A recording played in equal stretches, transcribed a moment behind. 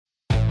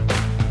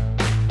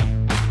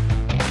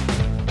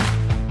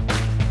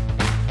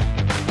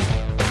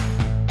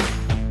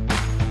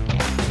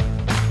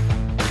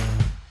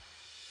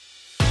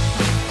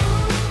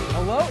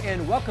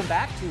Welcome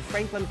back to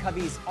Franklin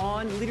Covey's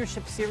On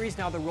Leadership series,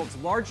 now the world's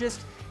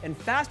largest and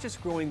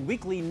fastest growing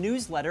weekly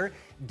newsletter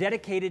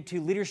dedicated to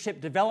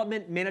leadership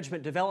development,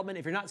 management development.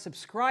 If you're not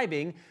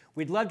subscribing,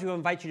 we'd love to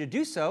invite you to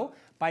do so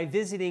by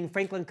visiting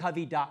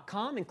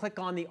franklincovey.com and click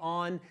on the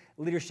On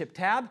Leadership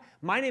tab.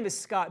 My name is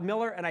Scott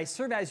Miller, and I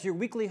serve as your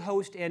weekly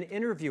host and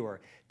interviewer.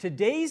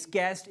 Today's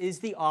guest is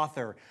the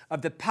author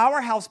of the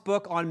powerhouse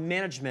book on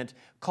management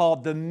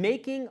called The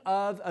Making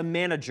of a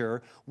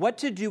Manager, What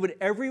to Do When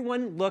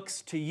Everyone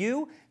Looks to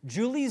You.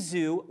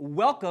 Zhuo,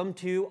 welcome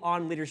to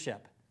On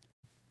Leadership.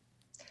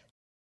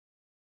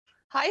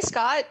 Hi,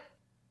 Scott.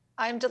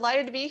 I'm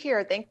delighted to be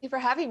here. Thank you for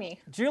having me.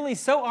 Julie,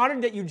 so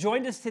honored that you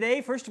joined us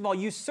today. First of all,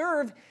 you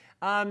serve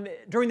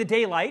during the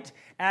daylight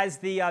as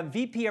the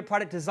VP of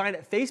Product Design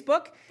at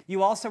Facebook.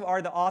 You also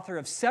are the author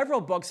of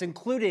several books,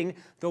 including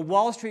the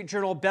Wall Street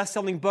Journal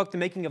best-selling book, The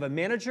Making of a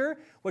Manager,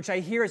 which I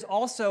hear is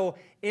also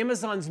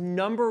Amazon's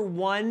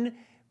 #1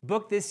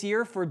 book this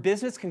year for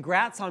business.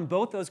 Congrats on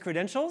both those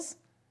credentials.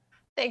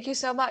 Thank you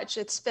so much.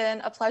 It's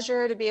been a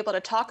pleasure to be able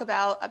to talk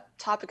about a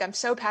topic I'm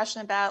so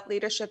passionate about,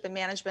 leadership and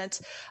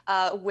management,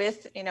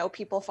 with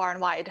people far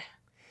and wide.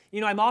 You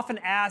know, I'm often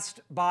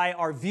asked by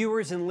our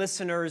viewers and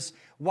listeners,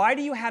 why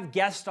do you have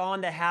guests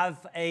on to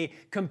have a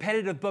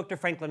competitive book to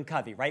Franklin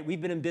Covey, right?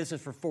 We've been in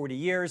business for 40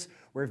 years.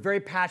 We're very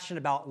passionate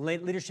about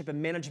leadership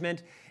and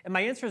management. And my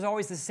answer is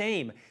always the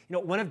same. You know,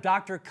 one of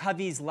Dr.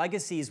 Covey's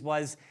legacies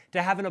was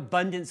to have an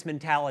abundance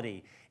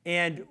mentality.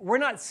 And we're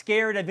not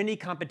scared of any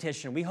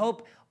competition. We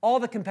hope all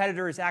the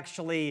competitors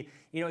actually,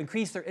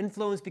 increase their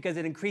influence because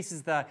it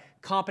increases the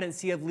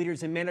competency of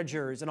leaders and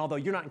managers. And although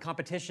you're not in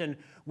competition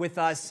with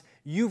us,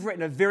 you've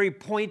written a very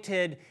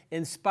pointed,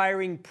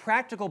 inspiring,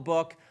 practical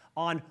book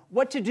on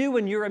what to do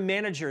when you're a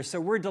manager. So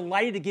we're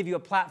delighted to give you a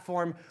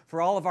platform for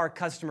all of our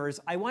customers.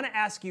 I want to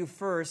ask you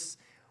first,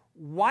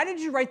 why did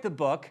you write the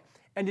book?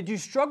 And did you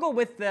struggle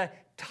with the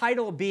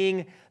title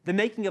being The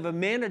Making of a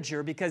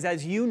Manager? Because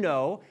as you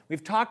know,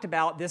 we've talked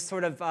about this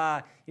sort of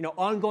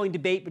ongoing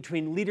debate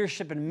between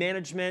leadership and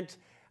management.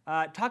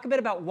 Talk a bit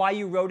about why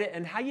you wrote it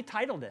and how you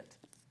titled it.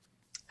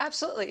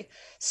 Absolutely.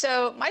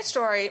 So my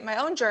story, my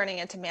own journey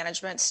into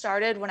management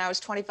started when I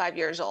was 25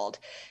 years old.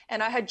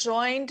 And I had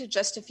joined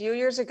just a few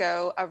years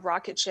ago a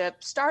rocket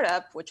ship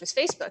startup, which was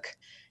Facebook.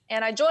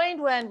 And I joined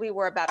when we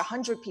were about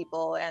 100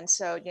 people. And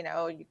so,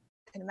 you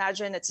can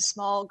imagine it's a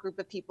small group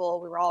of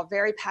people. We were all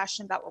very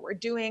passionate about what we're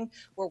doing.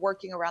 We're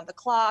working around the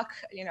clock.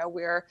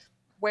 We're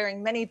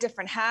wearing many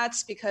different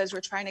hats because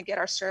we're trying to get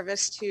our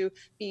service to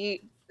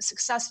be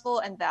successful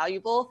and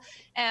valuable.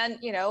 And,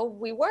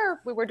 we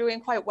were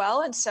doing quite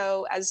well. And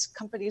so as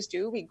companies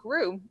do, we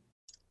grew.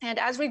 And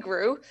as we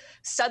grew,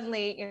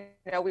 suddenly,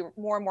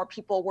 more and more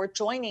people were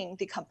joining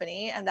the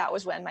company. And that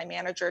was when my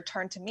manager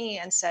turned to me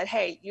and said,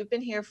 hey, you've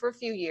been here for a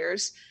few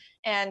years.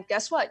 And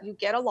guess what? You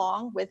get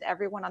along with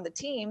everyone on the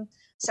team.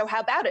 So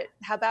how about it?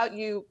 How about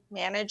you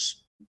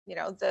manage,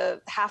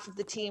 the half of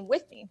the team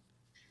with me?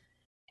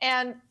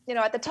 And,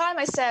 at the time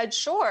I said,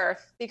 sure,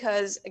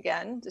 because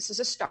again, this is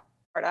a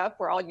startup.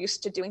 We're all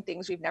used to doing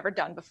things we've never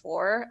done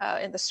before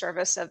in the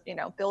service of,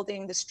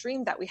 building this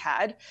dream that we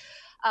had.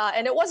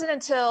 And it wasn't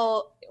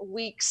until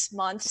weeks,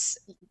 months,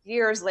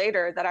 years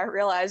later that I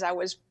realized I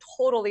was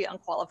totally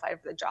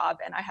unqualified for the job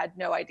and I had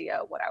no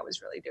idea what I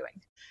was really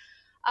doing.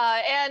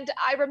 And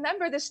I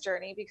remember this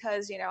journey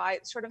because, I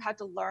sort of had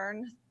to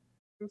learn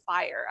through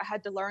fire. I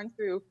had to learn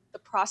through the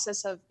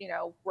process of,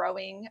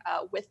 growing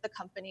with the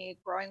company,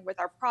 growing with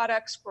our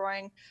products,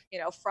 growing,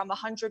 from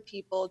 100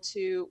 people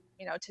to,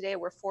 today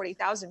we're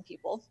 40,000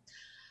 people.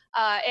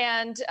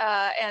 And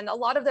a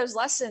lot of those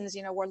lessons,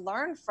 were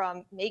learned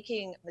from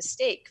making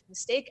mistake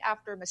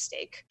after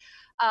mistake.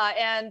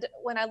 And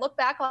when I look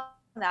back on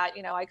that,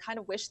 I kind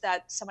of wish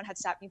that someone had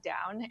sat me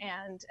down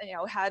and,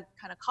 had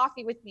kind of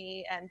coffee with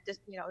me and,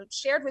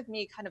 shared with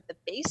me kind of the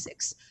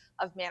basics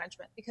of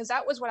management, because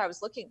that was what I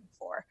was looking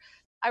for.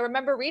 I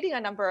remember reading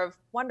a number of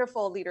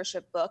wonderful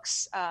leadership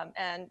books,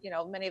 and,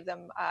 many of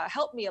them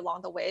helped me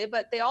along the way,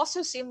 but they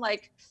also seemed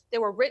like they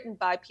were written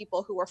by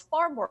people who were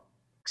far more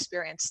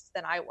experienced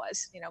than I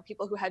was,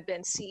 people who had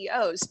been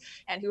CEOs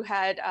and who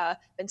had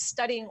been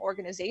studying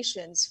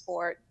organizations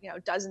for,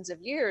 dozens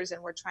of years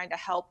and were trying to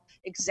help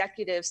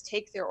executives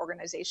take their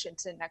organization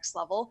to the next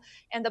level.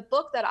 And the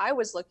book that I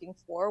was looking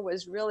for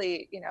was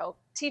really,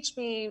 teach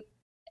me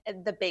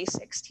the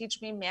basics,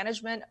 teach me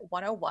management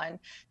 101,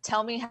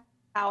 tell me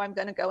how I'm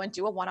going to go and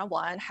do a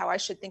one-on-one, how I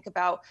should think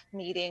about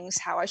meetings,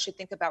 how I should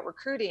think about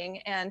recruiting.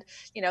 And,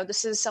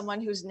 this is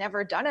someone who's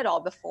never done it all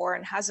before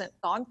and hasn't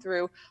gone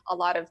through a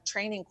lot of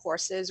training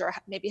courses or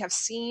maybe have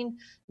seen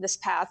this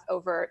path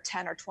over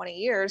 10 or 20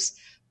 years.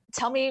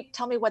 Tell me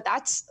what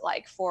that's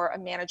like for a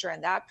manager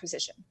in that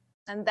position.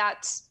 And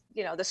that's,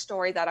 the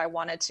story that I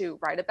wanted to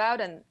write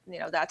about. And,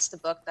 that's the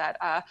book that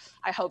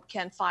I hope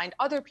can find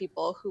other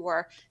people who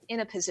are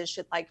in a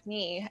position like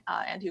me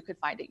and who could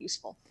find it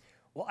useful.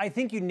 Well, I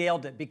think you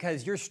nailed it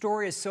because your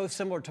story is so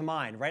similar to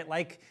mine, right?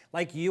 Like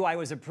you, I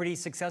was a pretty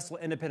successful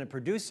independent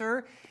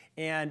producer,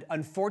 and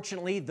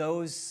unfortunately,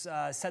 those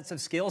sets of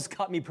skills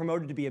got me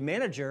promoted to be a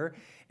manager.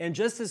 And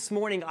just this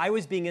morning, I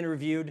was being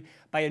interviewed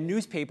by a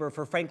newspaper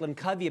for Franklin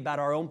Covey about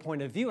our own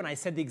point of view, and I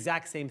said the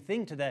exact same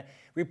thing to the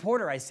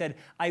reporter. I said,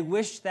 I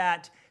wish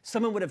that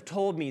someone would have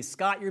told me,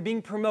 Scott, you're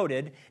being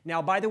promoted.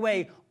 Now, by the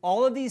way,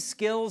 all of these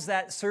skills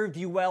that served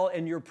you well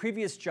in your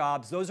previous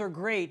jobs, those are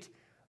great,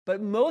 but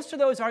most of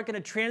those aren't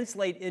going to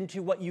translate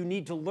into what you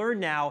need to learn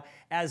now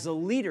as a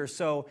leader.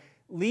 So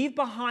leave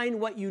behind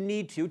what you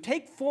need to,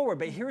 take forward,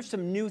 but here are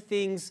some new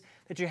things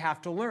that you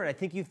have to learn. I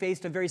think you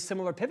faced a very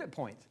similar pivot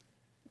point.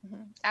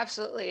 Mm-hmm.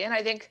 Absolutely. And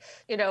I think,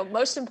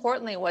 most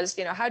importantly was,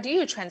 how do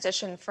you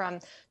transition from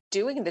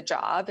doing the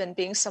job and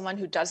being someone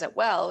who does it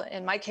well?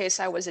 In my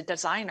case, I was a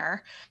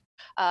designer.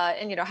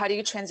 And how do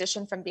you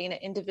transition from being an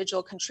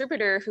individual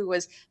contributor who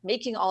was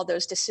making all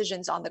those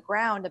decisions on the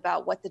ground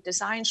about what the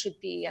design should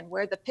be and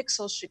where the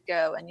pixels should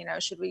go, and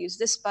should we use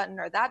this button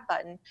or that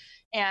button,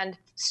 and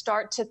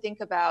start to think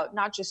about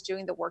not just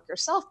doing the work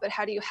yourself, but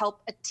how do you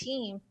help a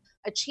team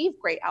achieve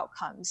great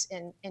outcomes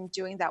in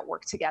doing that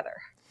work together?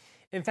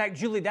 In fact,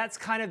 Julie, that's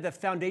kind of the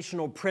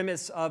foundational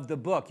premise of the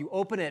book. You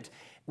open it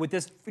with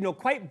this,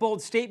 quite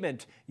bold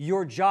statement.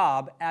 Your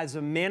job as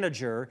a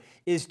manager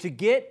is to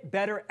get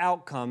better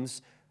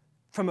outcomes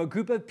from a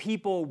group of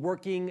people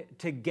working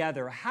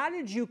together. How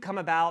did you come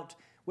about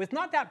with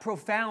not that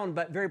profound,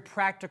 but very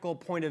practical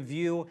point of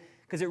view?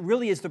 Because it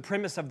really is the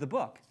premise of the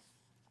book.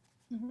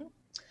 Mm-hmm.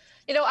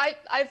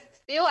 I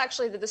feel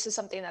actually that this is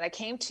something that I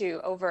came to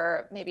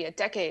over maybe a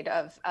decade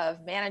of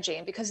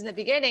managing, because in the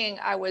beginning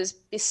I was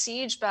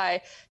besieged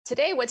by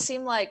today what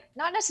seemed like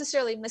not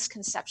necessarily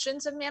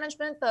misconceptions of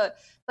management, but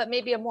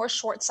maybe a more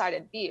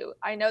short-sighted view.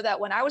 I know that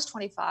when I was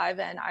 25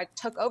 and I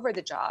took over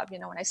the job,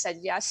 when I said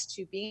yes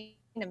to being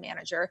a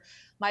manager,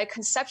 my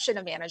conception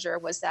of manager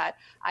was that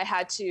I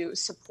had to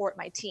support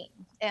my team.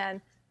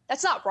 And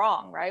that's not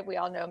wrong, right? We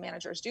all know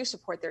managers do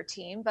support their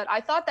team, but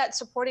I thought that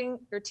supporting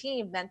your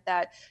team meant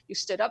that you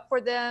stood up for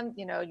them,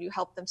 you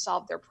helped them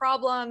solve their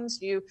problems,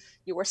 you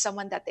were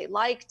someone that they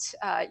liked,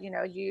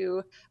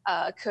 you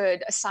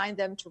could assign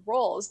them to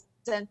roles.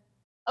 And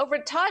over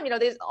time,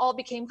 they all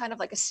became kind of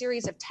like a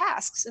series of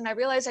tasks. And I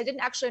realized I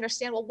didn't actually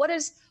understand, well, what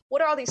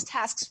are all these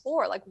tasks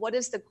for? Like, what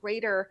is the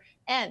greater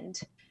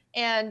end?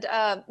 And,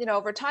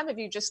 over time, if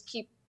you just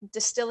keep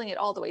distilling it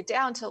all the way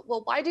down to,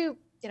 well,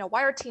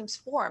 why are teams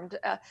formed?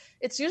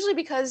 It's usually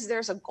because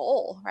there's a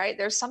goal, right?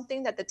 There's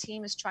something that the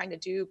team is trying to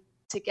do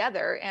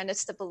together. And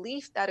it's the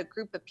belief that a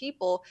group of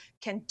people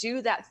can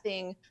do that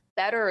thing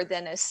better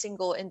than a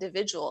single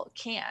individual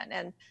can.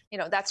 And,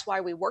 that's why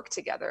we work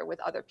together with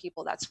other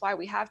people. That's why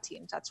we have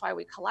teams. That's why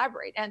we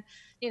collaborate. And,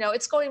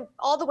 it's going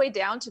all the way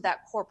down to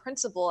that core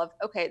principle of,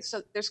 okay,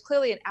 so there's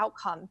clearly an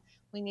outcome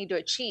we need to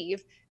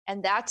achieve.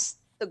 And that's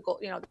the goal,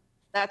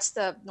 that's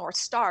the North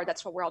Star.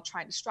 That's what we're all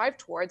trying to strive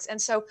towards.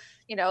 And so,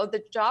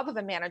 the job of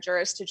a manager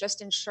is to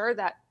just ensure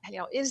that,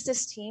 is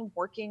this team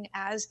working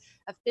as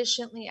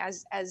efficiently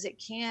as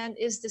it can?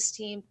 Is this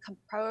team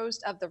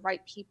composed of the right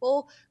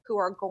people who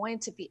are going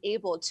to be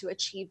able to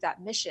achieve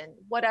that mission,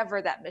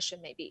 whatever that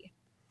mission may be?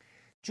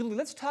 Julie,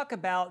 let's talk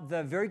about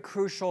the very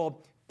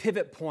crucial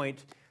pivot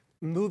point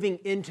moving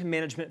into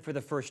management for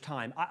the first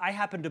time. I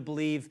happen to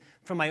believe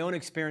from my own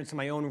experience and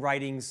my own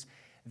writings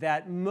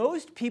that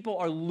most people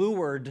are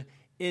lured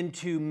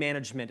into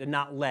management and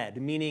not led,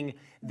 meaning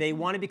they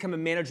want to become a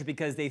manager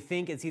because they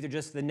think it's either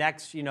just the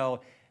next,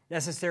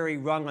 necessary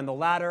rung on the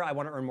ladder. I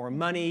want to earn more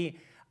money,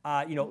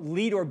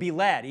 lead or be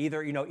led.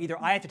 Either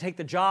I have to take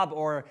the job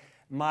or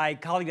my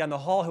colleague down the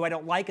hall who I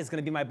don't like is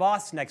going to be my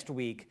boss next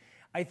week.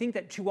 I think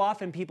that too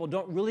often people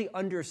don't really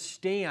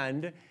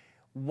understand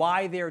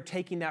why they're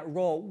taking that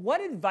role. What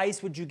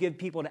advice would you give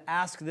people to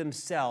ask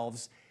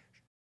themselves,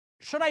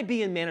 should I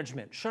be in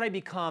management? Should I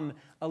become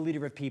a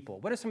leader of people?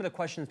 What are some of the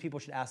questions people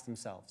should ask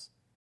themselves?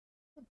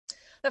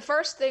 The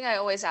first thing I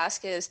always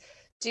ask is,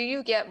 do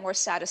you get more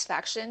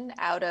satisfaction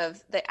out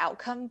of the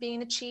outcome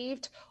being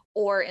achieved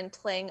or in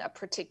playing a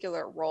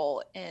particular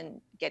role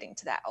in getting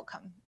to that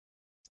outcome?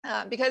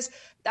 Because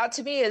that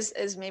to me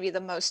is maybe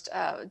the most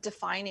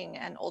defining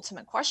and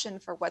ultimate question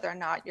for whether or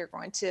not you're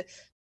going to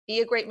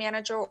be a great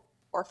manager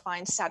or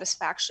find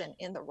satisfaction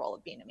in the role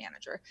of being a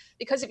manager.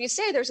 Because if you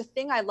say there's a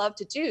thing I love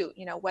to do,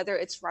 whether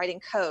it's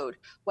writing code,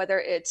 whether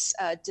it's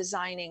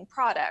designing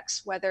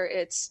products, whether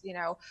it's,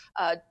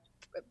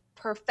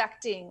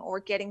 perfecting or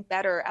getting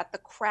better at the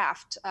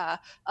craft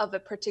of a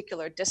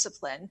particular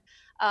discipline,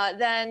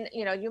 then,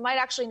 you might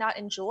actually not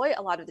enjoy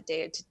a lot of the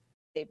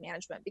day-to-day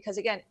management. Because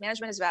again,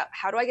 management is about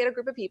how do I get a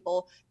group of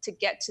people to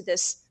get to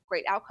this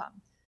great outcome?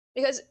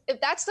 Because if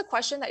that's the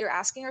question that you're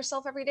asking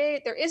yourself every day,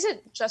 there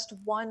isn't just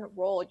one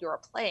role you're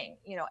playing.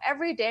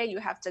 Every day you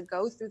have to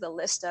go through the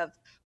list of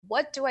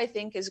what do I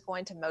think is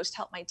going to most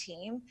help my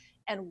team,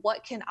 and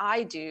what can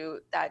I do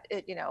that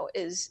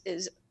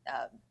is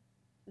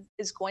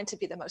going to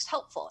be the most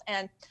helpful.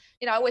 And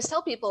I always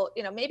tell people,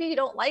 maybe you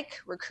don't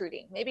like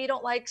recruiting, maybe you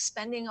don't like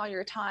spending all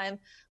your time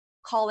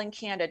calling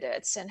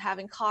candidates and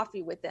having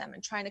coffee with them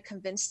and trying to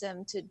convince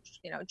them to,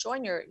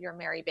 join your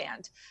merry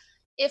band.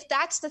 If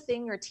that's the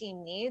thing your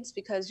team needs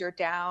because you're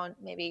down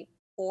maybe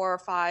 4 or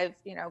 5,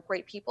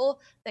 great people,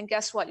 then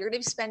guess what? You're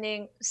going to be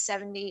spending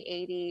 70,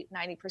 80,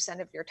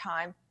 90% of your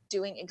time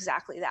doing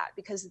exactly that,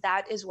 because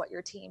that is what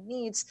your team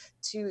needs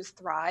to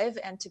thrive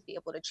and to be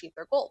able to achieve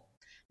their goal.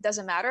 It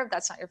doesn't matter if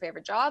that's not your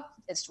favorite job,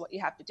 it's what you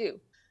have to do.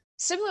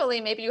 Similarly,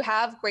 maybe you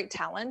have great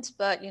talent,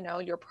 but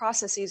your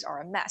processes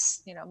are a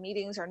mess.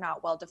 Meetings are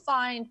not well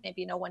defined.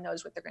 Maybe no one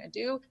knows what they're going to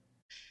do.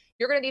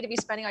 You're going to need to be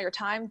spending all your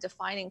time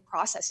defining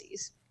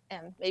processes.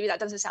 And maybe that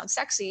doesn't sound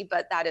sexy,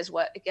 but that is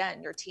what,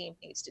 again, your team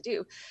needs to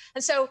do.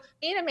 And so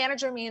being a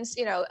manager means,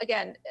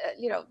 doing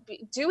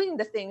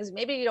the things,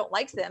 maybe you don't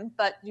like them,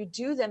 but you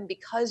do them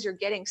because you're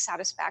getting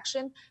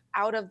satisfaction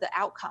out of the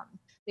outcome.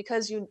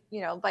 Because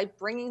by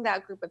bringing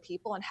that group of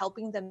people and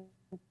helping them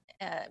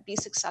be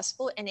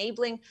successful,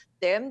 enabling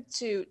them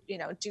to,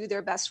 do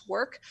their best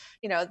work,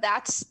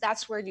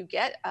 that's where you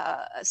get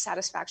a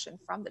satisfaction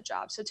from the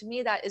job. So to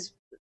me, that is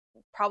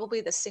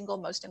probably the single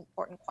most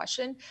important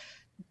question.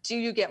 Do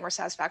you get more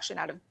satisfaction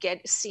out of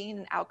seeing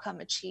an outcome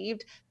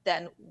achieved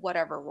than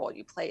whatever role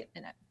you play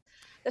in it?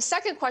 The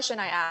second question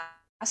I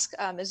ask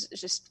is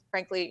just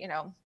frankly,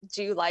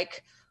 do you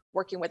like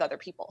working with other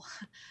people?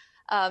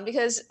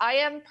 Because I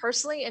am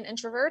personally an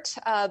introvert,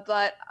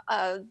 but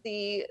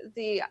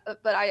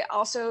I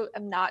also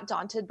am not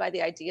daunted by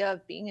the idea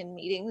of being in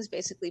meetings,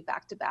 basically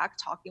back to back,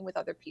 talking with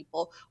other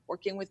people,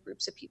 working with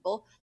groups of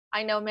people.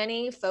 I know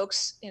many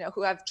folks,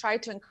 who have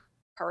tried to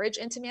encourage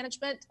into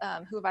management,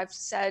 who I've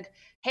said,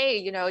 hey,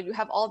 you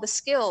have all the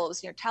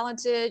skills, you're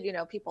talented,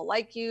 people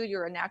like you,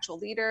 you're a natural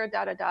leader,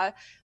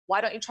 why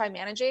don't you try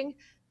managing?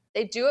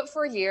 They do it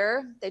for a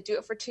year, they do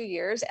it for 2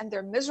 years, and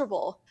they're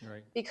miserable,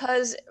 right?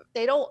 Because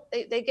they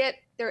get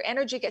their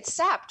energy gets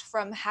sapped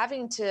from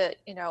having to,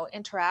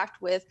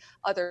 interact with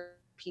other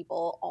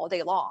people all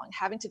day long,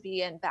 having to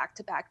be in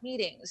back-to-back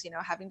meetings,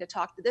 having to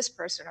talk to this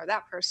person or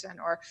that person,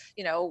 or,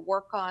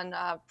 work on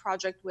a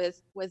project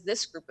with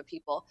this group of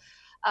people.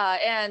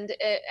 And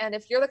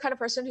if you're the kind of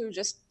person who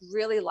just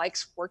really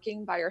likes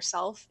working by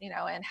yourself,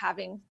 and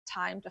having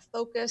time to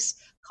focus,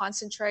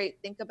 concentrate,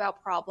 think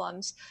about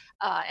problems,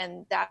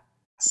 and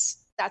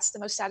that's the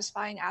most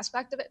satisfying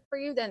aspect of it for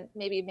you, then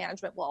maybe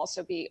management will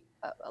also be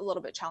a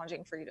little bit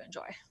challenging for you to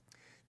enjoy.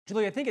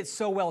 Julie, I think it's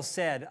so well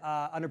said.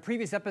 On a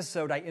previous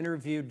episode, I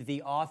interviewed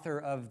the author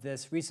of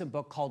this recent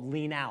book called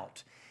Lean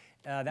Out.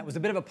 That was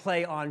a bit of a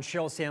play on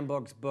Sheryl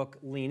Sandberg's book,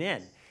 Lean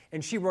In.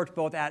 And she worked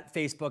both at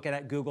Facebook and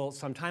at Google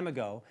some time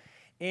ago.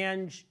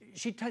 And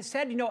she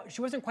said,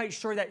 she wasn't quite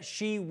sure that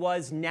she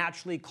was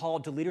naturally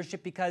called to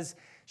leadership, because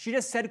she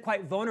just said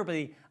quite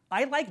vulnerably,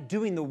 I like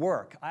doing the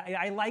work.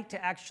 I like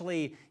to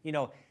actually,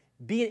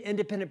 be an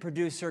independent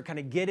producer, kind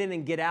of get in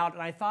and get out.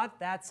 And I thought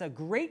that's a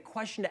great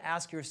question to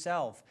ask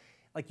yourself.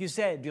 Like you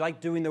said, do you like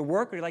doing the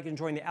work, or do you like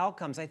enjoying the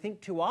outcomes? I think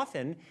too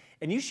often,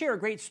 and you share a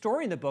great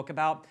story in the book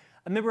about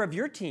a member of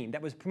your team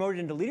that was promoted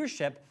into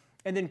leadership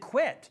and then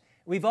quit.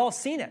 We've all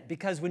seen it,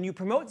 because when you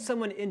promote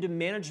someone into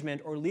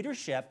management or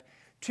leadership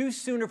too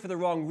soon or for the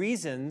wrong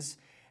reasons,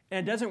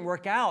 and it doesn't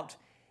work out,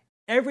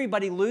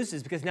 everybody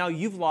loses, because now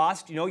you've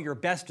lost, your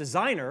best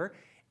designer,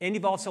 and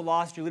you've also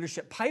lost your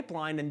leadership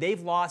pipeline, and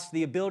they've lost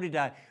the ability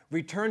to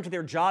return to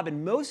their job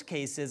in most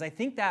cases. I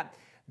think that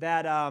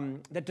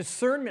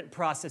discernment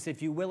process,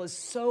 if you will, is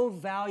so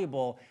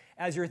valuable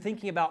as you're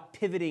thinking about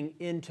pivoting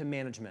into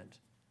management.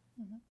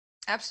 Mm-hmm.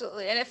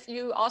 Absolutely. And if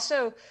you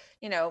also,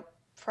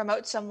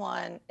 promote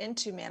someone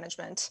into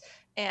management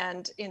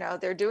and,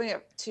 they're doing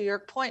it, to your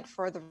point,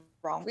 for the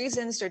wrong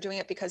reasons, they're doing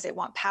it because they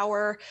want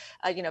power,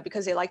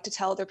 because they like to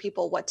tell other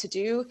people what to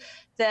do,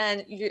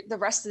 then the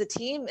rest of the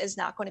team is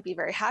not going to be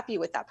very happy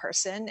with that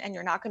person, and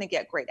you're not going to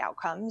get great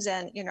outcomes,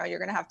 and you're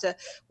going to have to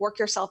work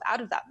yourself out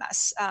of that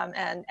mess,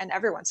 and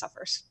everyone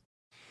suffers.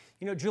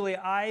 Julie,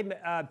 I'm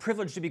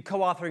privileged to be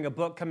co-authoring a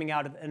book coming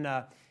out in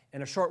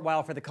a short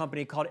while for the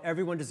company called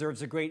Everyone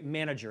Deserves a Great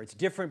Manager. It's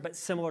different but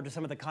similar to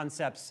some of the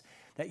concepts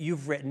that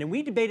you've written. And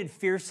we debated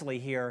fiercely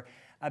here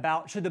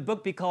about, should the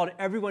book be called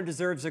Everyone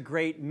Deserves a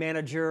Great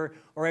Manager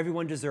or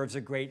Everyone Deserves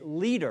a Great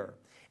Leader?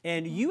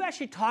 And you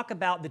actually talk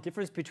about the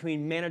difference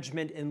between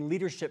management and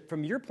leadership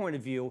from your point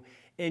of view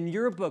in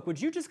your book.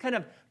 Would you just kind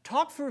of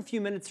talk for a few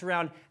minutes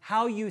around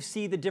how you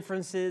see the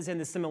differences and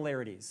the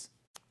similarities?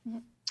 Mm-hmm.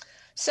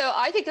 So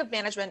I think of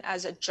management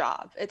as a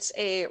job. It's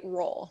a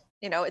role.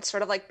 It's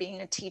sort of like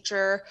being a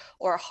teacher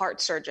or a heart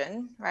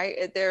surgeon,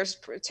 right? There's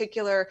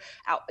particular,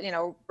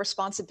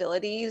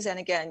 responsibilities. And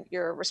again,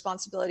 your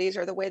responsibilities,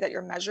 or the way that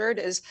you're measured,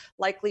 is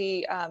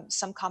likely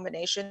some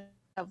combination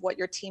of what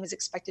your team is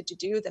expected to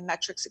do, the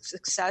metrics of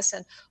success,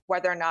 and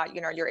whether or not,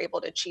 you're able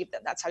to achieve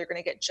them. That's how you're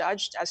going to get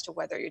judged as to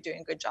whether you're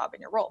doing a good job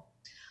in your role.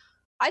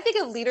 I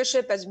think of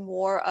leadership as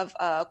more of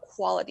a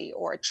quality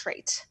or a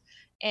trait.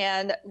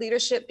 And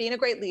leadership, being a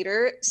great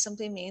leader,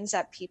 simply means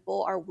that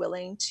people are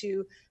willing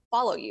to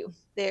follow you.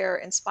 They're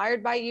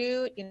inspired by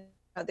you.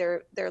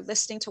 they're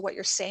listening to what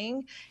you're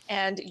saying,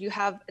 and you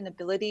have an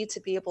ability to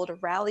be able to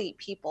rally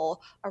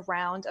people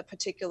around a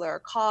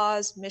particular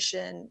cause,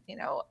 mission,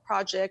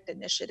 project,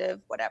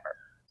 initiative, whatever.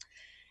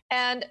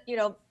 And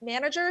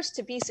managers,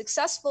 to be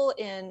successful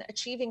in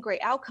achieving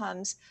great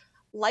outcomes,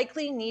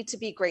 likely need to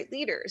be great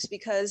leaders,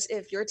 because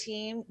if your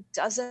team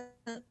doesn't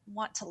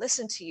want to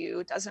listen to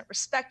you, doesn't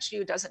respect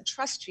you, doesn't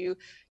trust you,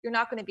 you're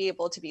not going to be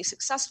able to be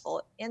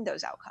successful in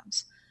those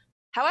outcomes.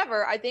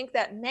 However, I think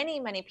that many,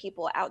 many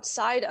people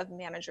outside of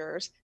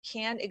managers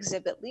can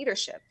exhibit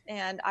leadership.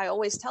 And I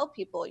always tell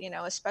people,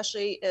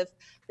 especially if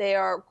they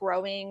are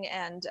growing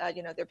and,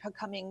 they're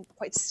becoming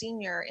quite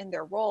senior in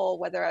their role,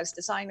 whether as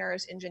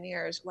designers,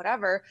 engineers,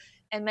 whatever.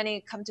 And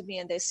many come to me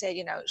and they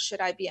say, should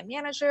I be a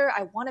manager?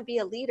 I want to be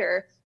a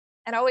leader.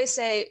 And I always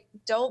say,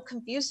 don't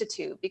confuse the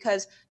two,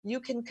 because you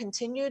can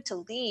continue to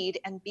lead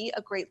and be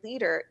a great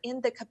leader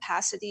in the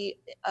capacity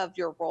of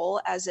your role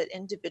as an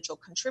individual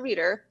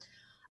contributor.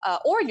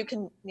 Or you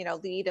can,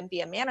 lead and be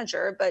a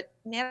manager, but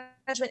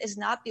management is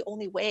not the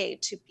only way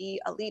to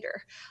be a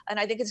leader. And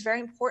I think it's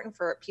very important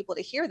for people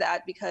to hear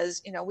that,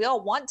 because, we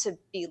all want to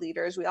be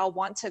leaders. We all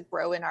want to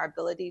grow in our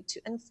ability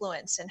to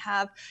influence and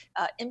have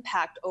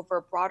impact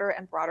over broader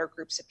and broader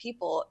groups of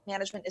people.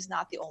 Management is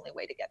not the only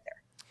way to get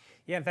there.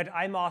 Yeah, in fact,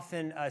 I'm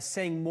often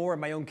saying more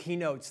in my own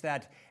keynotes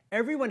that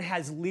everyone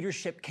has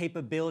leadership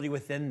capability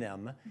within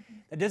them.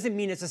 That doesn't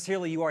mean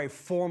necessarily you are a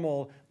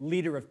formal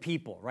leader of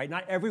people, right?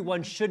 Not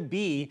everyone should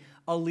be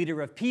a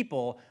leader of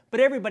people, but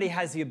everybody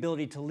has the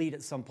ability to lead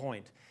at some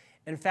point.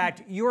 In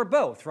fact, you're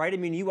both, right? I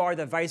mean, you are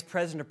the vice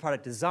president of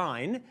product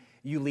design.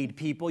 You lead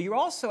people. You're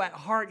also, at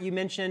heart, you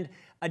mentioned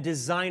a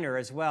designer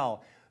as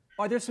well.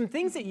 Are there some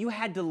things that you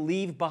had to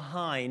leave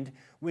behind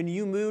when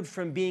you moved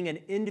from being an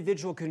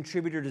individual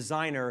contributor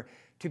designer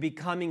to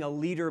becoming a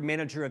leader,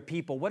 manager of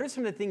people? What are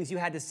some of the things you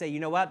had to say, you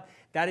know what,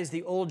 that is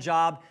the old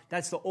job,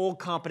 that's the old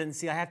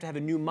competency, I have to have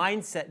a new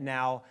mindset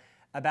now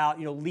about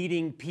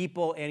leading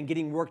people and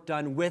getting work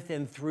done with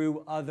and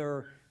through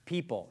other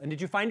people? And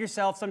did you find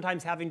yourself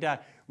sometimes having to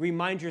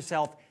remind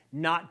yourself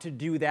not to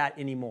do that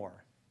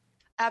anymore?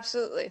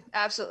 Absolutely,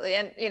 absolutely.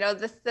 And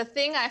the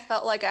thing I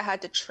felt like I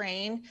had to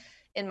train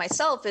in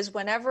myself is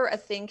whenever a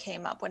thing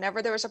came up,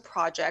 whenever there was a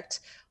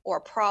project or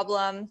a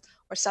problem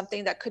or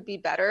something that could be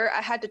better,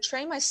 I had to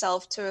train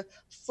myself to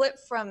flip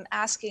from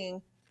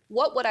asking,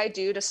 what would I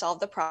do to solve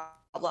the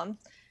problem?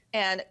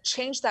 And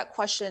change that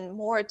question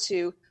more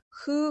to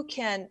who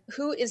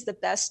is the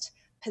best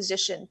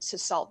position to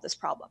solve this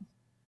problem?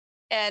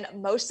 And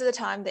most of the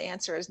time, the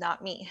answer is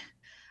not me.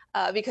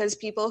 Because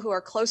people who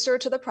are closer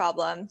to the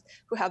problem,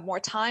 who have more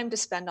time to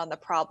spend on the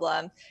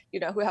problem,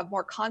 who have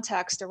more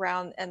context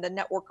around and the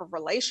network of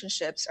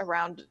relationships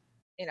around,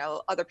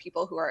 other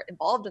people who are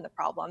involved in the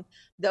problem,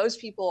 those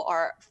people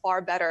are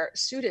far better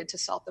suited to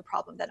solve the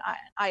problem than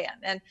I am.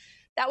 And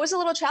that was a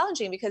little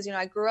challenging because,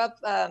 I grew up,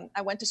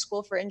 I went to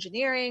school for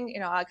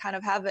engineering, I kind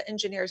of have an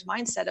engineer's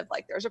mindset of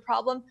like, there's a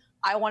problem,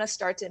 I want to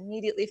start to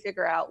immediately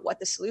figure out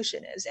what the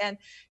solution is. And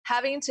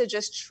having to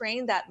just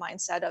train that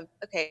mindset of,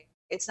 okay,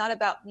 it's not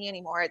about me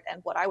anymore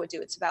and what I would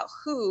do. It's about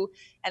who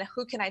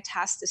can I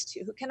task this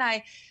to? Who can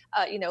I,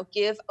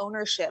 give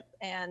ownership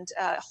and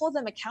hold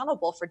them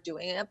accountable for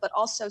doing it, but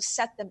also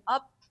set them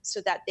up so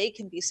that they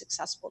can be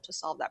successful to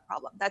solve that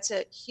problem. That's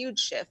a huge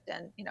shift,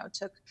 and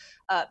took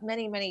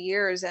many, many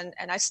years. And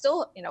I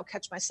still,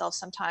 catch myself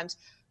sometimes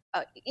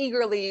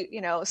eagerly,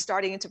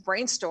 starting to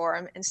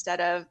brainstorm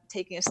instead of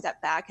taking a step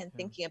back and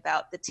thinking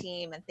about the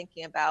team and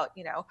thinking about,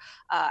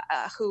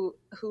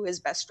 who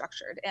is best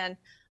structured. And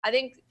I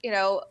think,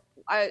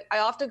 I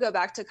often go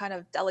back to kind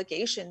of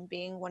delegation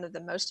being one of the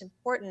most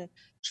important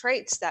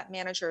traits that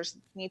managers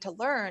need to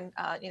learn,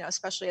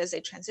 especially as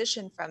they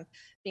transition from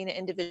being an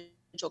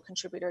individual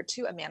contributor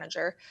to a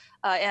manager.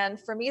 And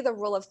for me, the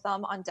rule of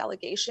thumb on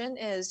delegation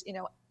is,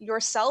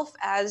 yourself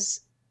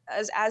as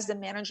the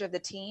manager of the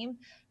team,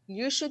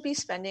 you should be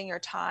spending your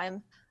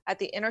time at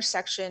the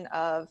intersection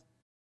of,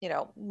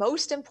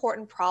 most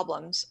important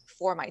problems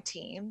for my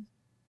team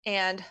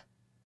and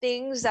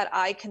things that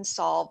I can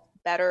solve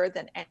better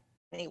than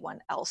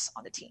anyone else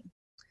on the team.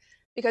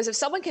 Because if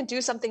someone can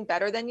do something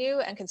better than you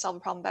and can solve a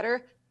problem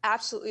better,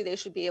 absolutely they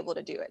should be able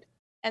to do it.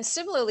 And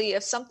similarly,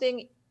 if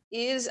something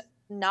is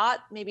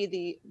not maybe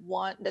the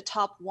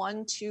top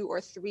 1, 2,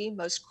 or 3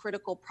 most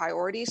critical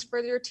priorities for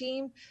your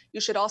team, you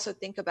should also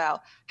think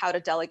about how to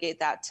delegate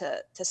that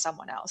to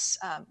someone else.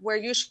 Where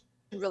you should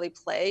really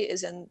play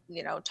is in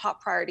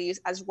top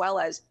priorities, as well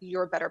as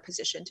you're better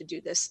positioned to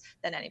do this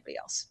than anybody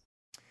else.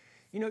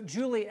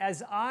 Julie,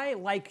 as I,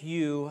 like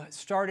you,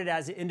 started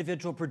as an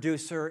individual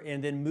producer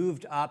and then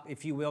moved up,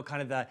 if you will,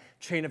 kind of the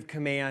chain of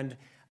command.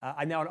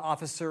 I'm now an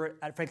officer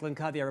at Franklin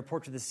Covey. I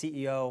report to the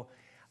CEO.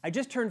 I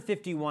just turned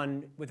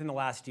 51 within the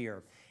last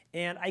year.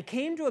 And I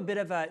came to a bit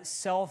of a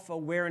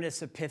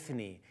self-awareness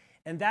epiphany.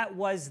 And that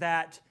was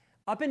that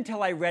up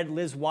until I read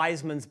Liz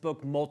Wiseman's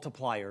book,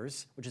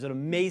 Multipliers, which is an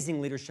amazing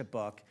leadership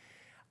book,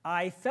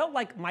 I felt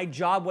like my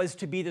job was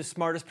to be the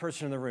smartest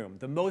person in the room,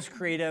 the most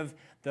creative,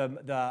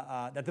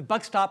 that the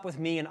buck stopped with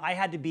me, and I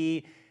had to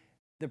be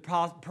the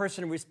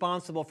person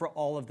responsible for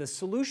all of the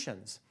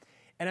solutions.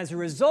 And as a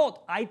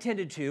result, I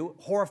tended to,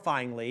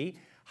 horrifyingly,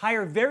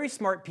 hire very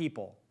smart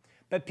people,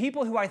 but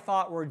people who I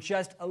thought were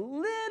just a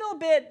little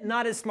bit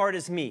not as smart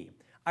as me.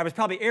 I was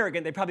probably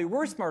arrogant, they probably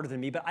were smarter than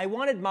me, but I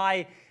wanted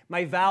my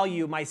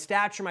value, my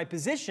stature, my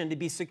position to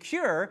be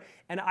secure,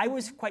 and I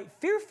was quite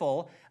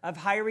fearful of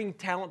hiring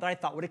talent that I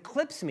thought would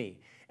eclipse me.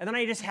 And then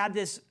I just had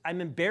this,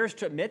 I'm embarrassed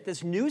to admit,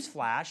 this news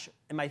flash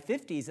in my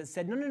 50s that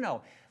said,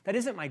 no, that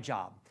isn't my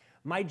job.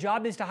 My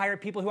job is to hire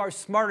people who are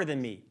smarter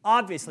than me,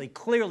 obviously,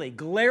 clearly,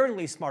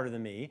 glaringly smarter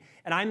than me,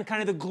 and I'm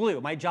kind of the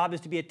glue. My job is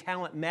to be a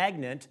talent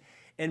magnet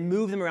and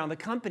move them around the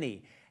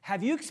company.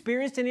 Have you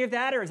experienced any of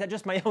that, or is that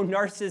just my own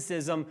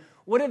narcissism?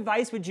 What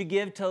advice would you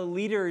give to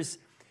leaders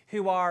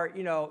who are,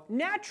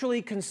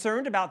 naturally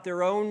concerned about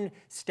their own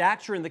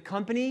stature in the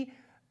company,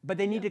 but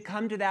they need to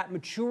come to that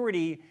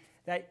maturity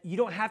that you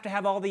don't have to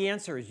have all the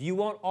answers. You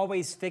won't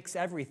always fix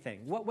everything.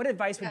 What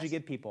advice would you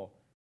give people?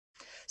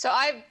 So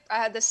I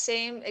had the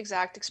same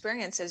exact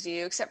experience as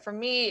you, except for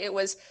me, it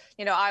was,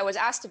 I was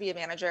asked to be a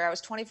manager. I was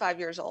 25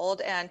 years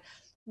old, and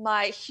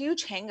my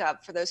huge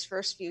hang-up for those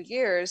first few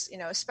years,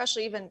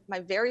 especially even my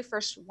very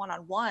first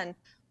one-on-one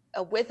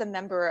with a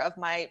member of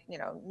my,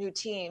 new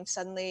team,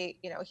 suddenly,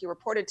 he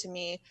reported to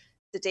me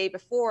the day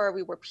before,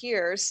 we were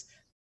peers.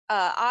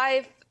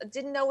 I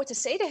didn't know what to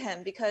say to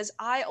him because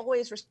I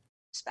always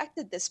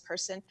respected this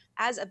person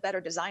as a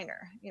better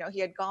designer. He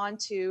had gone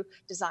to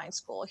design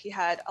school. He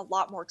had a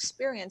lot more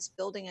experience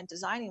building and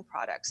designing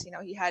products.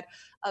 He had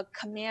a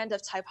command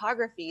of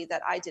typography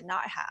that I did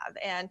not have.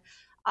 And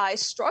I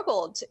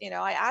struggled,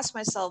 I asked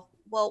myself,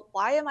 well,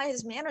 why am I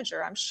his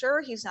manager? I'm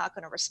sure he's not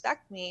going to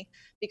respect me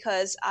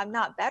because I'm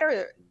not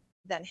better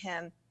than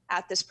him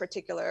at this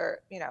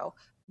particular,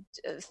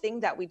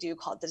 thing that we do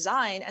called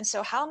design. And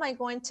so how am I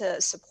going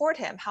to support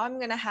him? How am I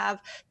going to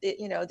have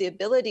the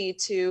ability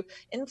to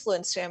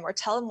influence him or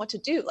tell him what to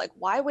do? Like,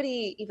 why would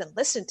he even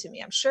listen to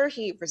me? I'm sure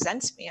he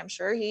resents me. I'm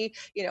sure he,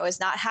 is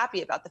not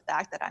happy about the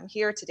fact that I'm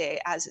here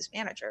today as his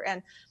manager.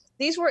 And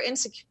these were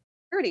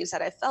insecurities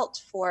that I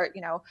felt for,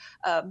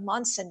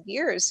 months and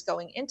years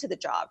going into the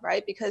job,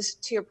 right? Because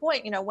to your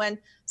point, when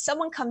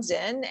someone comes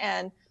in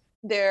and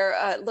they're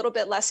a little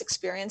bit less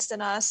experienced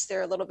than us,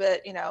 they're a little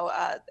bit,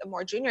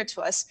 more junior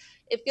to us,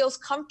 it feels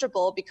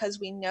comfortable because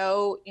we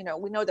know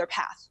their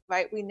path,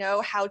 right? We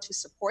know how to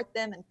support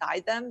them and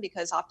guide them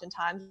because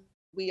oftentimes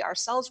we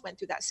ourselves went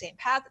through that same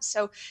path.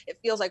 So it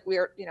feels like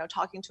we're,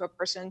 talking to a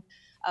person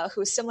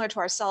who is similar to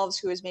ourselves,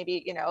 who is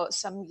maybe,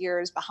 some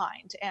years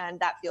behind, and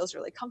that feels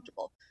really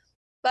comfortable.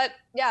 But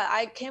yeah,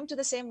 I came to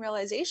the same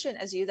realization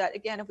as you that,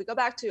 again, if we go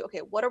back to,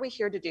 okay, what are we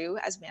here to do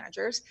as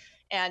managers?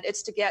 And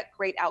it's to get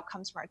great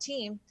outcomes from our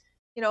team.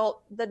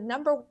 The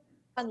number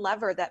one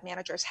lever that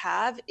managers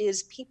have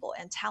is people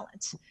and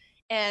talent.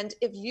 And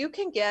if you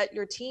can get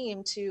your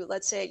team to,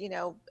 let's say,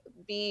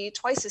 be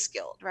twice as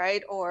skilled,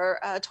 right? Or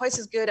twice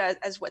as good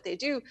as what they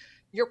do,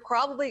 you're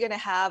probably going to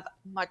have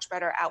much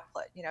better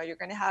output. You're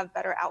going to have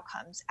better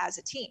outcomes as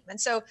a team. And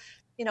so,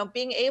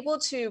 being able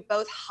to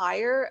both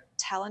hire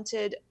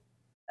talented,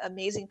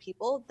 amazing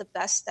people, the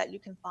best that you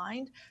can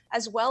find,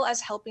 as well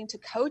as helping to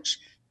coach,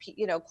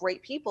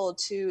 great people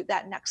to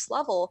that next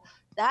level.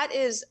 That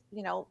is,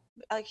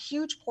 a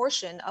huge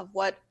portion of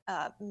what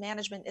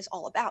management is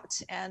all about,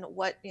 and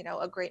what,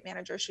 a great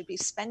manager should be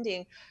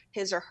spending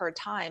his or her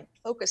time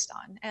focused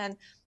on. And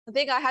the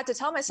thing I had to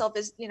tell myself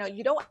is,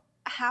 you don't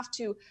have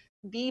to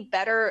be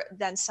better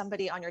than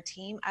somebody on your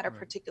team at a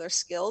particular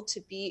skill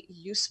to be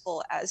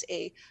useful as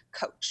a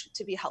coach,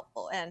 to be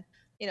helpful. And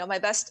my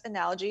best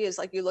analogy is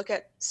like you look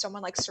at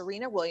someone like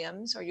Serena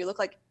Williams, or you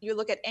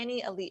look at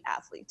any elite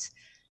athlete,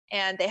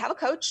 and they have a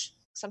coach.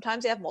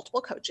 Sometimes they have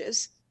multiple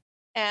coaches,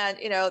 and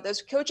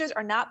those coaches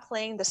are not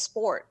playing the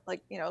sport.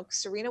 Like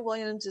Serena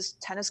Williams'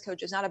 tennis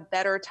coach is not a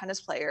better tennis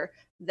player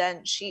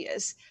than she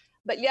is,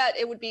 but yet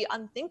it would be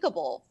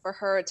unthinkable for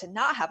her to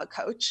not have a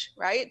coach,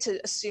 right? To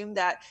assume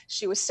that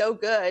she was so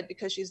good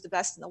because she's the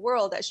best in the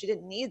world that she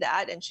didn't need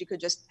that and she could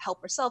just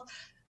help herself.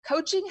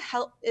 Coaching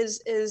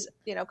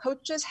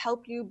coaches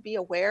help you be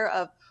aware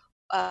of,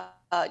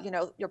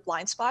 your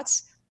blind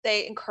spots.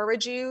 They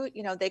encourage you,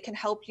 they can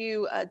help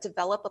you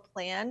develop a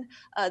plan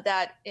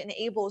that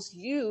enables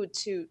you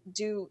to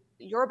do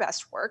your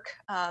best work.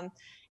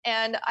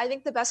 And I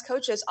think the best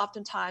coaches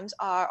oftentimes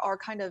are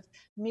kind of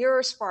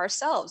mirrors for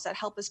ourselves that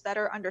help us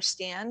better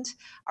understand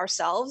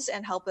ourselves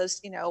and help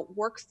us,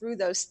 work through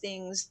those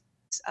things,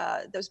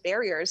 those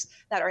barriers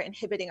that are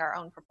inhibiting our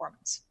own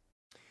performance.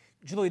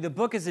 Julie, the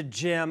book is a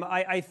gem.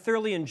 I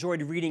thoroughly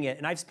enjoyed reading it,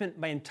 and I've spent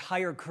my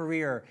entire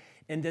career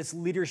in this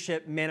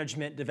leadership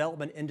management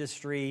development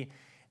industry.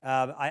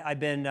 I've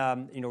been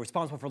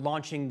responsible for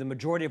launching the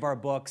majority of our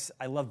books.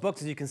 I love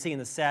books, as you can see in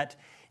the set,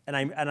 and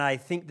I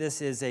think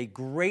this is a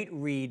great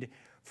read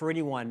for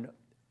anyone.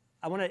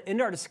 I want to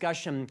end our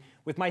discussion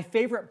with my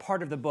favorite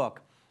part of the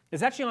book.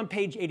 It's actually on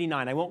page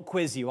 89. I won't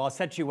quiz you. I'll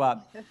set you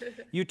up.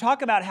 You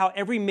talk about how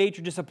every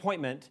major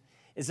disappointment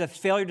is a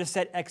failure to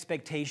set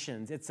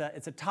expectations. It's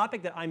a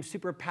topic that I'm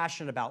super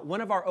passionate about.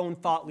 One of our own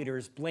thought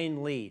leaders,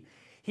 Blaine Lee,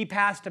 He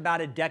passed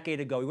about a decade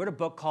ago. He wrote a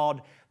book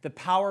called The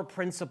Power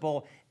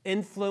Principle,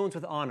 Influence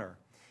with Honor.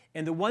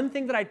 And the one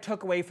thing that I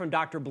took away from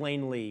Dr.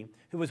 Blaine Lee,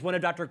 who was one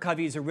of Dr.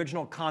 Covey's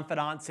original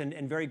confidants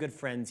and very good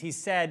friends, he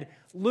said,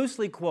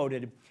 loosely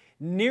quoted,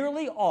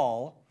 nearly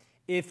all,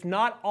 if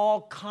not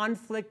all,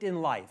 conflict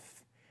in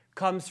life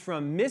comes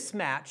from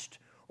mismatched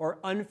or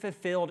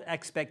unfulfilled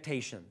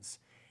expectations.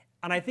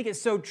 And I think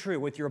it's so true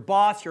with your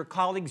boss, your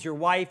colleagues, your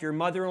wife, your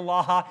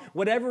mother-in-law,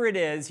 whatever it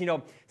is,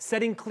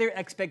 setting clear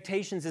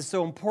expectations is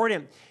so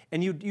important.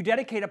 And you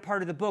dedicate a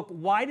part of the book.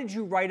 Why did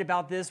you write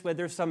about this? Whether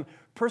there's some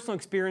personal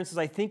experiences,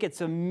 I think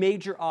it's a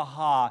major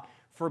aha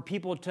for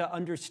people to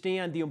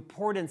understand the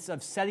importance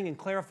of setting and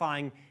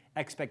clarifying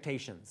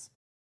expectations.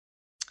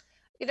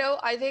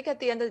 I think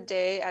at the end of the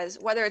day, as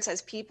whether it's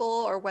as people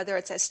or whether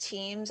it's as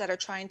teams that are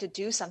trying to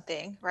do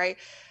something, right?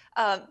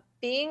 The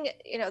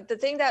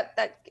thing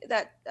that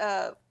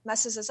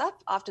messes us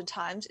up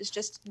oftentimes is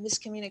just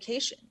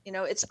miscommunication.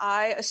 It's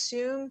I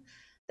assume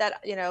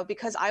that,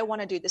 because I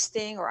want to do this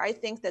thing, or I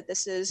think that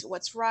this is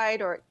what's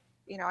right, or,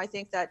 I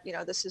think that,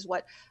 this is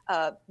what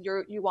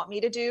you want me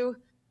to do.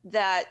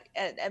 But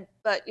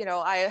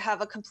I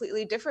have a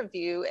completely different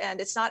view, and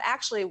it's not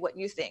actually what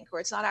you think, or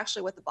it's not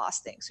actually what the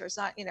boss thinks, or it's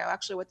not,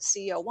 actually what the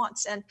CEO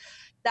wants. And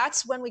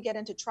that's when we get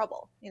into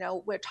trouble.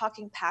 We're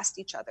talking past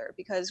each other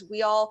because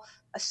we all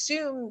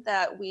assume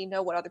that we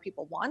know what other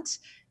people want.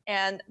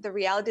 And the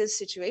reality of the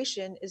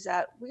situation is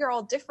that we are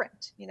all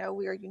different.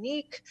 We are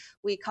unique.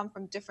 We come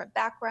from different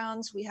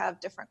backgrounds. We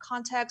have different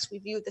contexts. We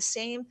view the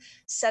same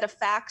set of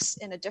facts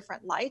in a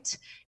different light.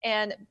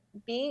 And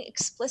being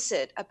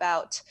explicit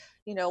about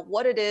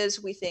what it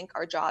is we think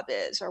our job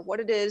is, or what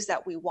it is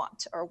that we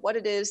want, or what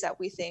it is that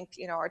we think,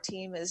 our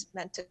team is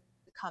meant to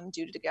come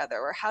do together,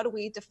 or how do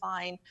we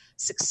define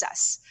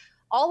success?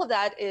 All of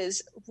that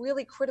is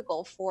really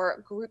critical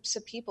for groups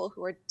of people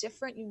who are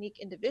different, unique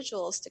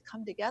individuals to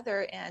come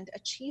together and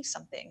achieve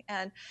something.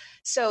 And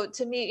so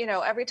to me,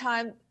 every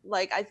time,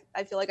 I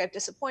feel like I've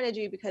disappointed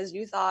you because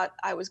you thought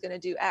I was going to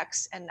do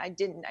X and I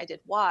didn't, I did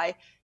Y,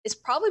 it's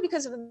probably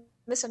because of a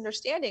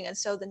misunderstanding. And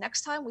so the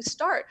next time we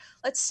start,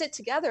 let's sit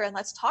together and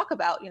let's talk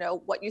about,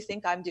 what you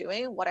think I'm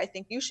doing, what I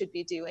think you should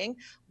be doing,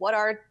 what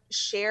our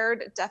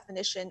shared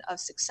definition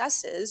of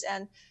success is,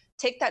 and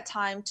take that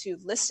time to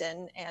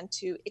listen and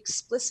to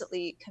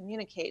explicitly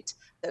communicate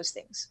those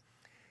things.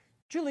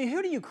 Julie,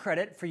 who do you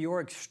credit for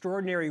your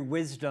extraordinary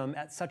wisdom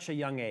at such a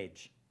young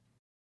age?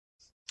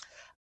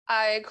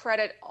 I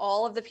credit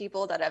all of the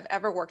people that I've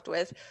ever worked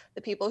with,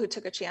 the people who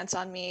took a chance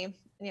on me,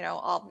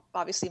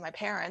 obviously my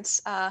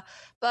parents,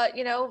 but,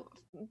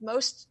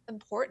 most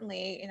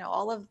importantly,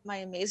 all of my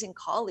amazing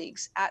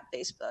colleagues at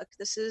Facebook.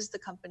 This is the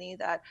company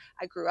that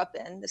I grew up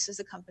in. This is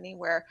the company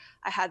where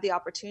I had the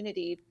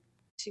opportunity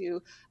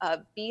to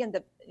be in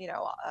the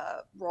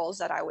roles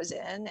that I was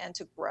in, and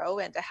to grow,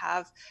 and to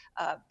have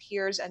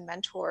peers and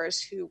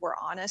mentors who were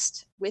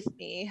honest with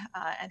me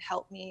and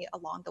helped me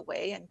along the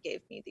way and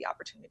gave me the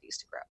opportunities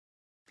to grow.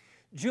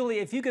 Julie,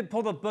 if you could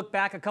pull the book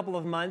back a couple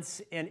of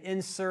months and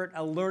insert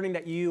a learning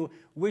that you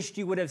wished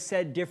you would have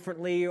said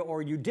differently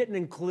or you didn't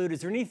include,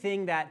 is there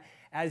anything that,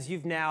 as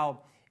you've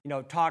now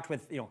talked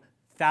with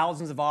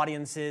thousands of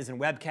audiences and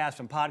webcasts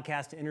and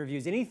podcasts and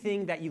interviews,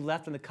 anything that you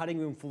left on the cutting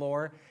room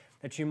floor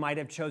that you might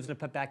have chosen to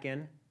put back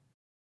in?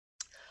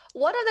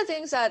 One of the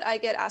things that I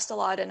get asked a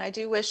lot, and I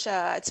do wish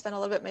I'd spent a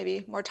little bit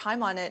maybe more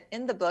time on it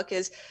in the book,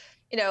 is,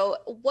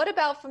 what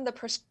about from the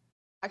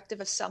perspective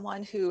of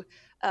someone who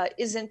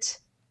isn't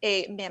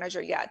a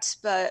manager yet,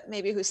 but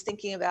maybe who's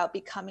thinking about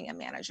becoming a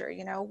manager?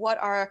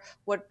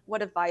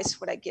 What advice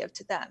would I give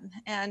to them?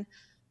 And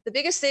the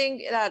biggest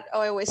thing that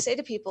I always say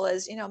to people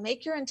is,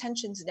 make your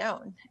intentions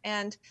known.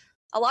 And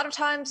a lot of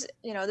times,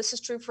 this is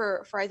true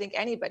for I think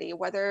anybody,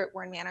 whether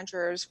we're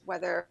managers,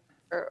 whether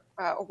or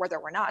whether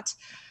we're not.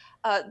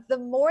 The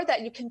more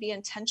that you can be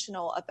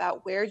intentional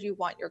about where you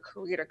want your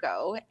career to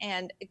go,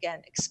 and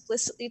again,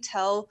 explicitly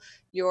tell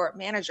your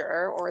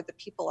manager or the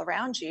people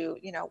around you,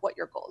 what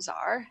your goals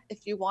are.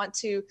 If you want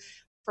to,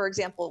 for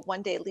example,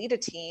 one day lead a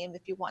team,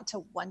 if you want to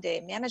one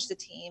day manage the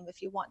team,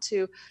 if you want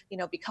to,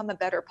 become a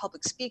better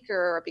public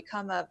speaker, or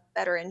become a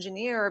better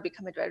engineer, or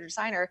become a better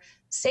designer,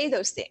 say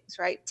those things,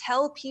 right?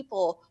 Tell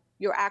people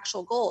your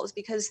actual goals,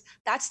 because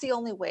that's the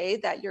only way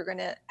that you're going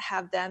to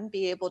have them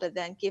be able to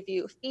then give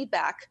you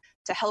feedback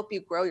to help you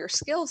grow your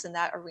skills in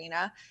that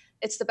arena.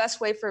 It's the best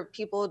way for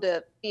people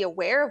to be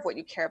aware of what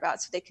you care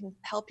about, so they can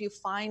help you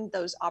find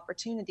those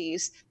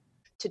opportunities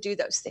to do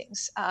those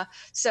things.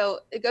 So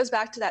it goes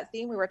back to that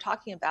theme we were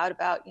talking about,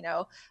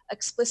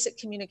 explicit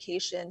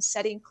communication,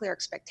 setting clear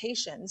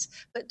expectations,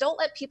 but don't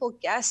let people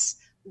guess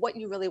what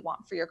you really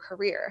want for your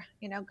career.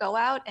 Go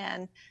out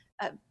and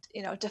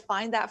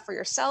define that for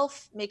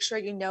yourself. Make sure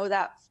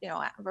that,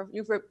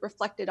 you've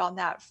reflected on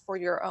that for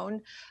your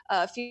own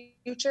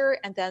future,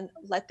 and then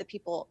let the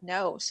people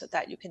know so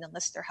that you can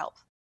enlist their help.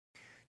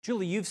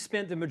 Julie, you've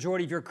spent the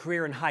majority of your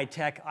career in high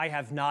tech. I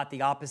have not.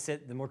 The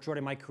opposite. The majority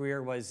of my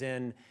career was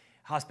in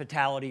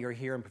hospitality or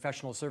here in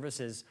professional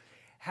services.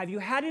 Have you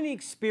had any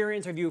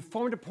experience, or have you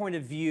formed a point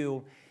of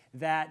view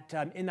that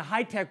in the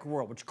high-tech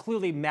world, which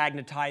clearly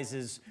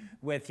magnetizes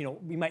with,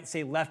 we might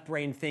say left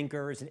brain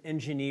thinkers and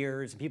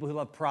engineers and people who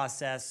love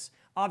process.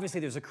 Obviously,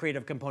 there's a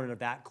creative component of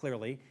that,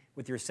 clearly,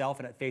 with yourself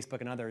and at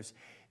Facebook and others.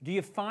 Do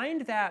you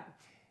find that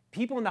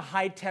people in the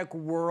high-tech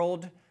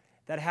world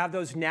that have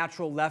those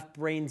natural left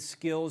brain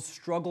skills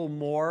struggle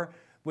more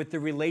with the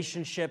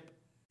relationship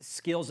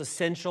skills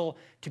essential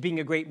to being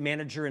a great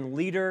manager and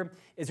leader?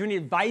 Is there any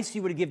advice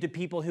you would give to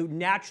people who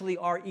naturally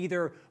are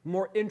either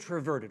more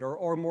introverted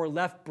or more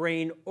left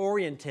brain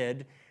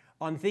oriented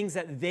on things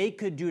that they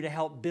could do to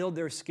help build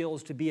their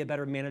skills to be a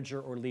better manager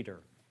or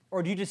leader?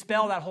 Or do you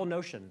dispel that whole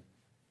notion?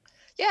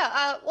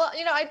 Yeah, well,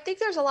 I think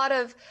there's a lot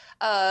of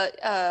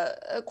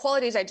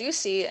qualities I do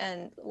see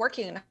in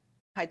working in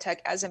high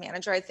tech as a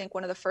manager. I think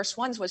one of the first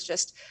ones was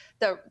just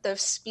the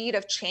speed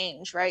of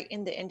change, right,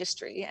 in the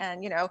industry.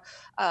 And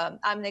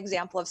I'm an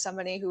example of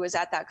somebody who was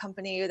at that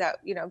company that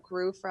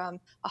grew from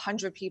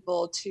 100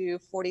 people to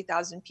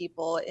 40,000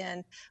 people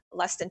in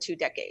less than 2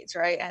 decades,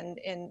 right? And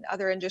in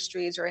other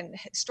industries or in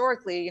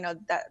historically,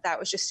 that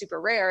was just super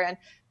rare. And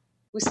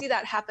we see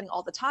that happening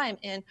all the time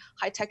in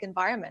high-tech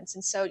environments.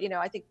 And so,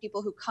 I think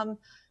people who come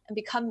and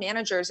become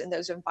managers in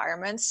those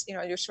environments,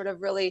 you're sort of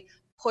really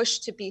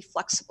pushed to be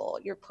flexible.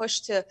 You're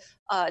pushed to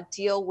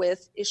deal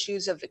with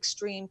issues of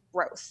extreme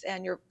growth.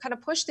 And you're kind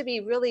of pushed to be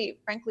really,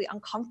 frankly,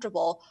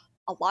 uncomfortable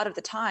a lot of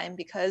the time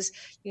because,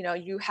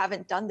 you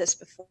haven't done this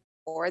before.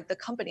 The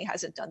company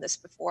hasn't done this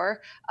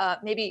before.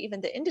 Maybe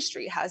even the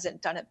industry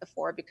hasn't done it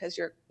before because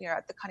you're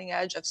at the cutting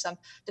edge of some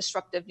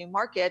disruptive new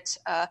market.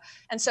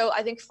 And so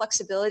I think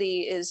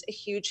flexibility is a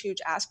huge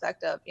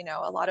aspect of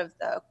a lot of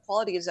the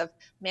qualities of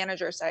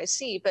managers that I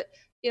see. But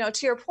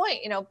to your point,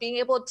 being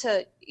able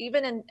to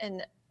even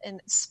in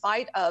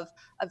spite of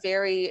a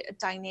very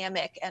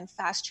dynamic and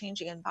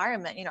fast-changing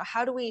environment,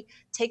 how do we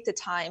take the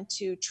time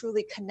to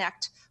truly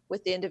connect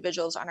with the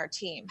individuals on our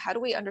team? How do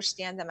we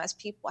understand them as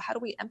people? How do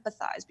we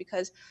empathize?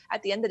 Because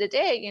at the end of the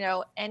day,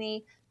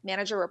 any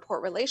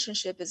manager-report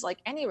relationship is like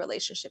any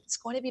relationship. It's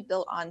going to be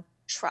built on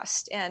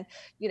trust. And,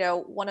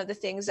 one of the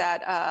things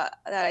that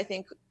I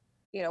think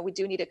we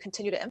do need to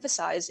continue to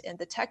emphasize in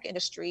the tech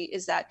industry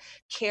is that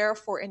care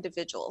for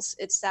individuals.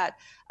 It's that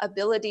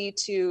ability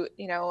to,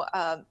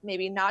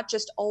 maybe not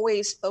just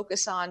always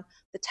focus on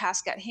the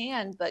task at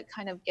hand, but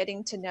kind of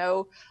getting to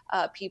know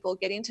people,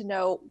 getting to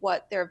know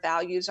what their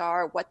values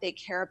are, what they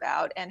care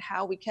about, and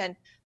how we can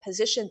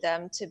position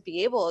them to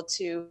be able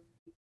to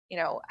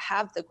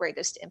have the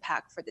greatest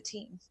impact for the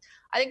team.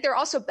 I think there are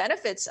also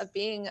benefits of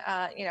being,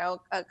 a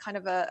kind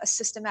of a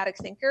systematic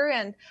thinker.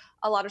 And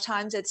a lot of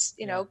times it's,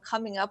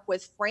 coming up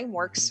with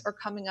frameworks or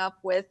coming up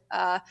with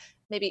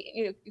maybe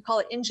you call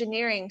it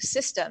engineering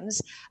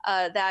systems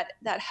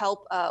that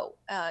help,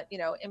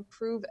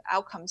 improve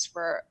outcomes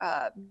for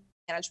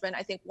management.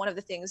 I think one of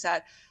the things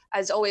that,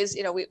 as always,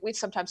 we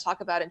sometimes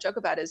talk about and joke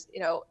about is,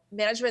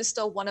 management is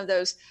still one of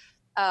those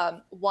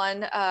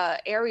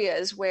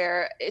areas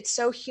where it's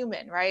so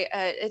human, right?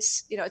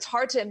 It's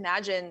hard to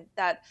imagine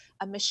that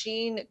a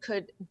machine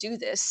could do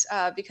this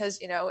because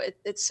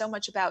it's so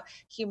much about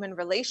human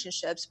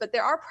relationships. But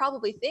there are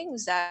probably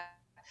things that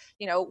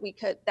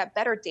that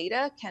better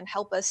data can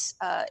help us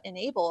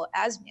enable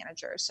as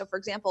managers. So, for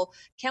example,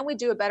 can we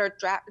do a better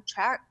job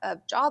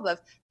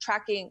of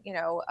tracking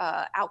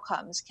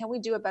outcomes? Can we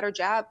do a better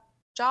job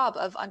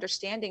of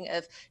understanding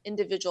if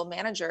individual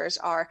managers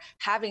are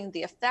having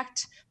the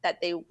effect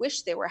that they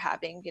wish they were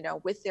having,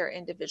 with their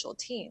individual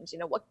teams?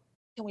 What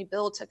can we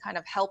build to kind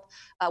of help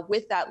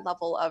with that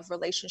level of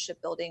relationship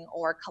building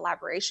or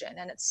collaboration?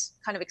 And it's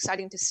kind of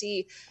exciting to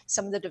see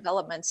some of the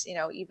developments,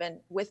 even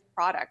with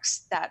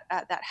products that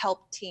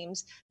help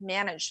teams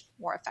manage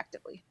more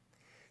effectively.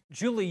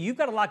 Julie, you've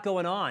got a lot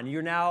going on.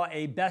 You're now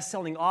a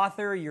best-selling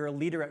author. You're a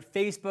leader at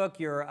Facebook.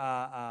 You're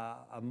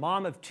a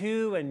mom of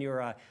 2, and you're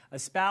a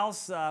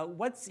spouse.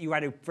 You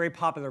write a very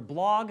popular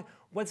blog.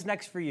 What's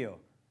next for you?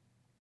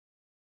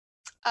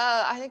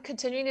 I think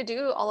continuing to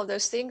do all of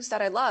those things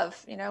that I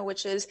love,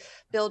 which is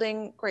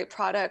building great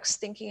products,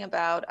 thinking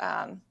about,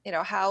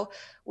 how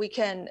we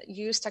can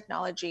use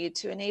technology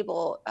to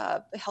enable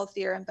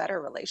healthier and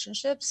better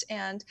relationships,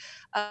 and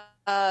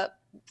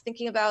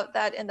thinking about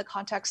that in the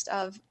context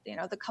of,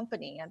 the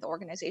company and the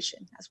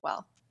organization as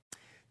well.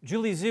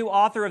 Julie Zhuo,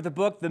 author of the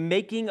book, The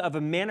Making of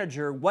a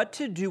Manager, What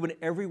to Do When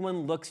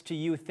Everyone Looks to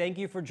You. Thank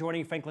you for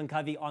joining Franklin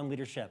Covey on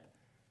Leadership.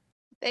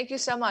 Thank you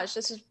so much.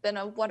 This has been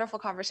a wonderful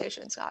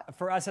conversation, Scott.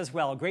 For us as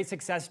well. Great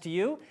success to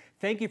you.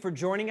 Thank you for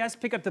joining us.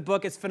 Pick up the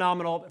book. It's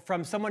phenomenal.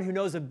 From someone who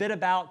knows a bit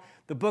about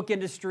the book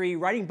industry,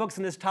 writing books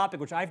on this topic,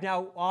 which I've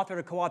now authored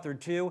or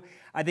co-authored too.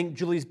 I think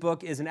Julie's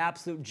book is an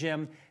absolute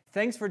gem.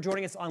 Thanks for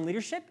joining us on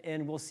Leadership,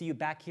 and we'll see you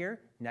back here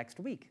next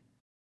week.